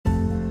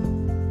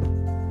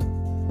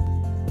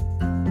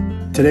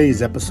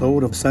Today's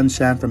episode of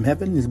Sunshine from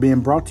Heaven is being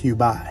brought to you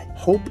by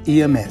Hope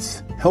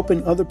EMS,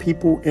 helping other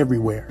people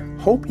everywhere.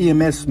 Hope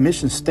EMS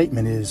mission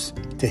statement is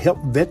to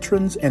help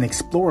veterans and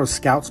Explorer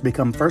Scouts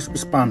become first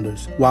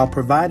responders while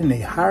providing a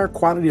higher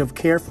quality of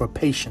care for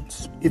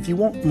patients. If you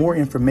want more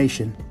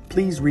information,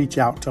 please reach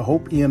out to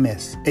Hope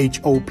EMS,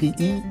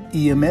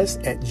 HOPEEMS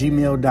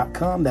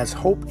 @gmail.com. That's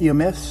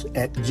HopeEMS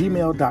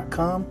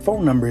 @gmail.com.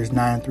 Phone number is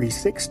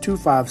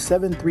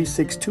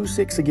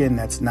 936-257-3626. Again,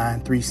 that's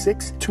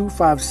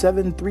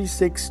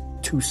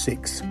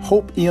 936-257-3626.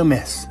 Hope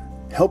EMS,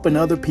 helping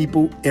other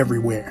people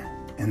everywhere.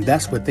 And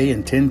that's what they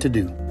intend to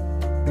do.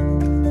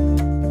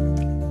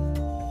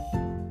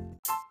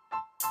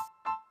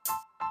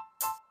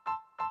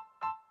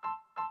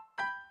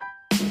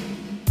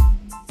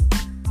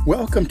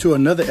 Welcome to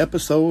another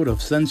episode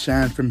of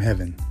Sunshine from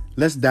Heaven.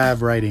 Let's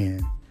dive right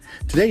in.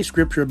 Today's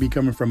scripture will be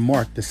coming from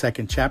Mark, the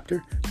 2nd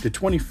chapter, the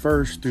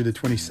 21st through the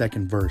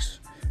 22nd verse.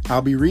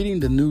 I'll be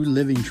reading the New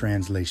Living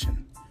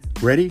Translation.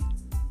 Ready?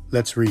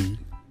 Let's read.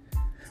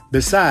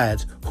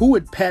 Besides, who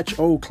would patch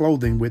old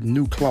clothing with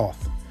new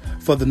cloth?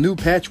 For the new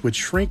patch would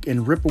shrink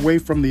and rip away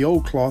from the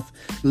old cloth,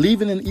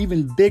 leaving an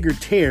even bigger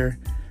tear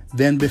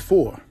than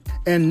before.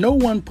 And no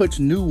one puts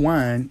new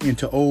wine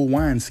into old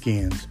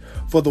wineskins,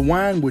 for the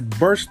wine would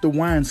burst the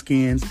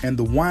wineskins, and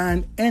the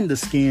wine and the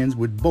skins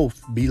would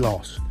both be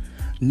lost.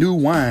 New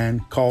wine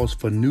calls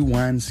for new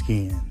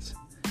wineskins.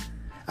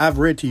 I've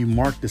read to you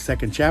Mark, the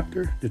 2nd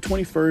chapter, the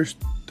 21st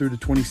through the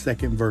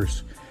 22nd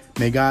verse.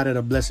 May God add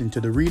a blessing to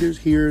the readers,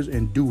 hearers,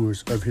 and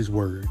doers of his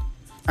word.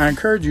 I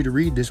encourage you to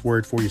read this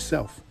word for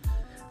yourself.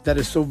 That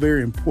is so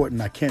very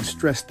important. I can't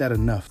stress that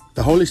enough.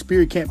 The Holy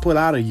Spirit can't put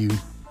out of you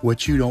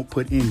what you don't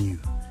put in you.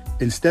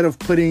 Instead of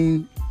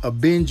putting a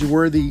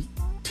binge-worthy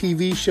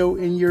TV show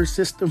in your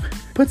system,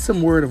 put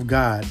some word of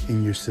God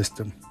in your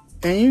system.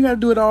 And you got to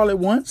do it all at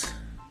once.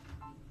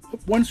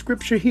 One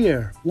scripture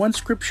here, one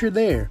scripture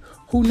there.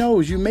 Who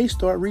knows? You may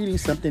start reading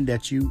something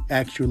that you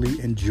actually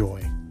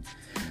enjoy.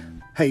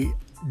 Hey,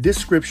 this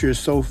scripture is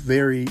so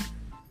very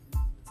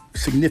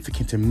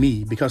significant to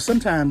me because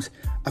sometimes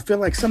I feel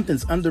like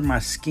something's under my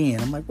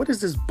skin. I'm like, what is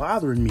this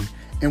bothering me?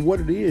 And what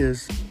it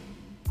is,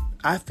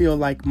 I feel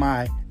like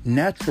my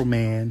natural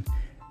man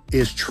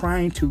is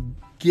trying to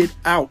get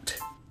out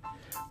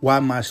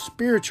while my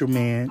spiritual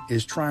man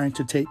is trying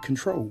to take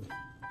control.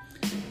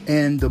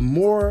 And the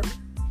more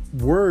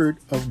word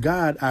of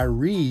God I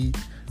read,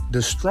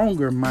 the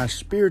stronger my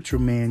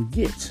spiritual man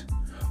gets.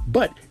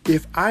 But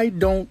if I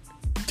don't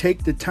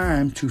take the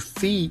time to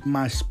feed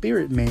my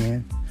spirit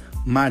man,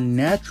 my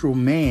natural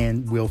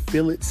man will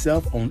fill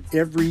itself on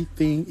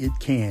everything it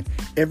can,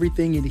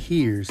 everything it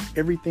hears,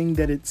 everything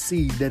that it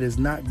sees that is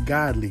not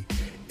godly.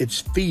 It's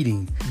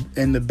feeding.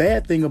 And the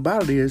bad thing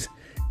about it is,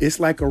 it's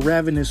like a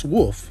ravenous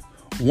wolf.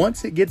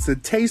 Once it gets a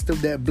taste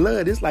of that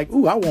blood, it's like,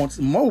 ooh, I want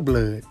some more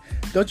blood.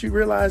 Don't you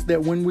realize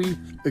that when we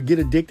get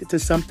addicted to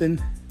something,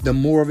 the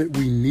more of it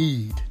we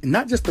need, and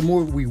not just the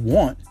more of it we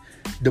want,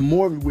 the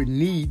more of it we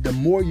need, the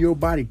more your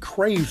body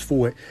craves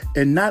for it.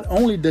 And not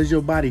only does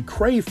your body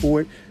crave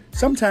for it,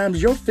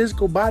 sometimes your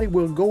physical body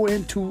will go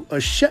into a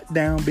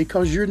shutdown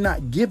because you're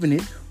not giving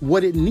it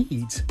what it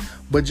needs.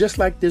 But just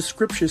like this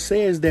scripture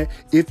says that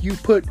if you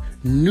put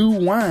new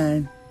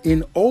wine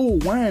in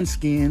old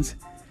wineskins,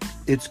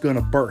 it's going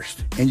to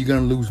burst and you're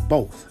going to lose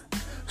both.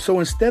 So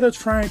instead of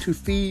trying to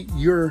feed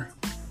your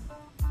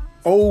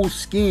old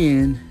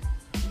skin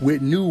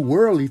with new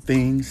worldly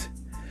things,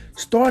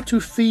 start to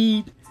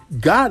feed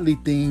godly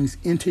things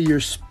into your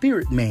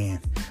spirit man,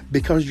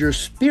 because your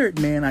spirit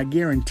man, I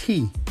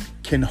guarantee,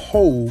 can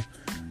hold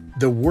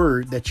the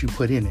word that you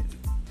put in it.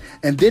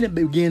 And then it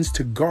begins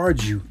to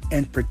guard you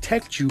and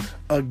protect you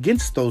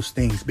against those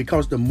things,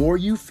 because the more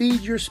you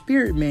feed your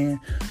spirit man,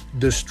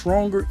 the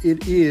stronger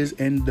it is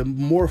and the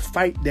more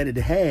fight that it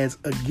has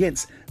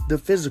against the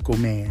physical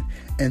man.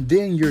 And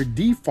then your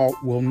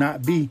default will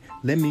not be,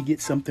 let me get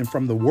something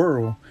from the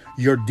world.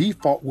 Your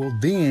default will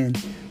then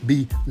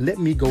be, let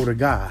me go to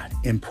God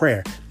in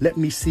prayer. Let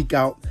me seek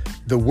out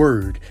the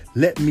word.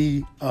 Let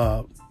me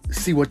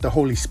see what the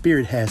Holy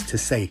Spirit has to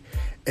say.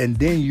 And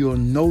then you'll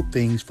know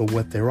things for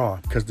what they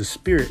are, because the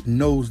Spirit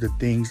knows the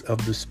things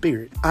of the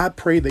Spirit. I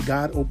pray that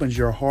God opens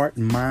your heart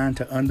and mind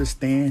to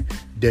understand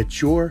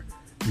that your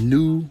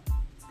new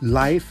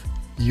life,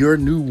 your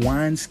new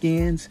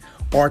wineskins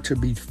are to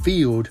be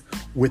filled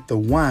with the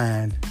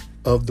wine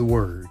of the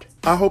word.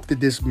 I hope that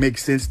this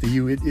makes sense to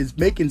you. It is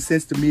making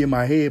sense to me in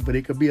my head, but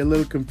it could be a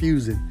little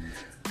confusing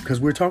because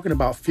we're talking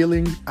about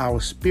filling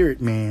our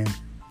spirit man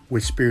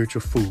with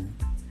spiritual food.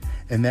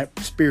 And that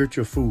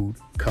spiritual food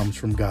comes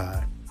from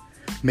God.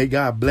 May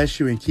God bless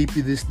you and keep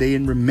you this day.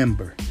 And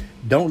remember,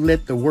 don't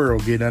let the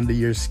world get under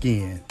your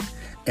skin,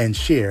 and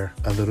share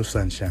a little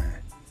sunshine.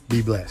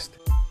 Be blessed.